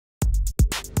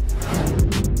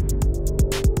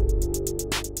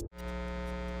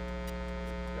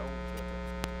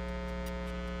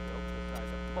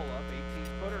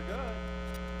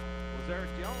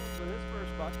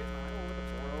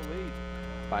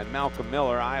by Malcolm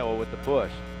Miller. Iowa with the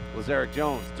push. Lazeric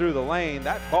Jones through the lane.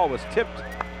 That ball was tipped,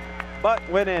 but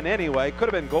went in anyway.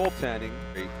 Could have been goaltending.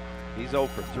 He's 0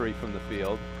 for 3 from the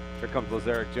field. Here comes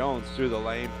Lazeric Jones through the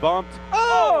lane. Bumped.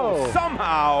 Oh!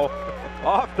 Somehow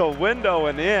off the window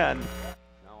and in.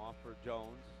 Now off for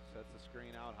Jones. Sets the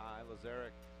screen out high.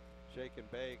 Lazeric shake and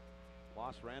bake.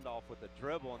 Lost Randolph with the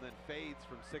dribble and then fades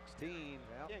from 16.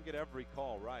 Yep. Can't get every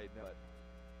call right, but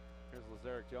here's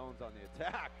Lazeric Jones on the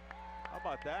attack. How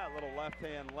about that little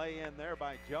left-hand lay-in there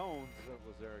by Jones?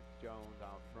 Lazeric Jones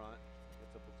out front.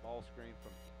 Gets a ball screen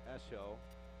from Esho.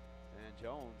 And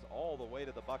Jones all the way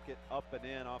to the bucket, up and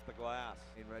in off the glass.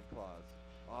 In Red Claws,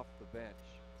 off the bench.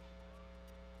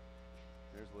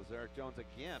 There's Lazeric Jones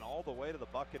again, all the way to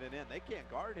the bucket and in. They can't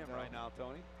guard him right now,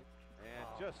 Tony. And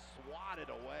just swatted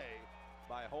away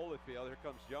by Holyfield. Here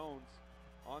comes Jones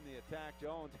on the attack.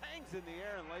 Jones hangs in the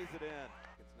air and lays it in.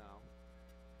 It's now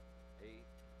 8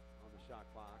 on the shot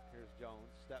clock. Here's Jones,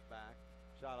 step back,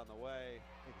 shot on the way.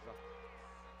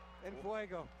 And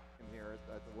Fuego in here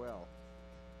as well.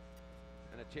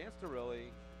 And a chance to really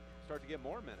start to get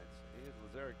more minutes. Here's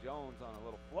Lazeric Jones on a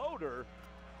little floater,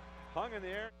 hung in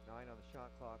the air. 9 on the shot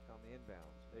clock on the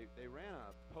inbounds. They ran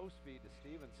a post feed to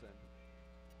Stevenson.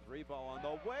 3 ball on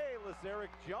the way,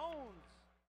 Lazeric Jones.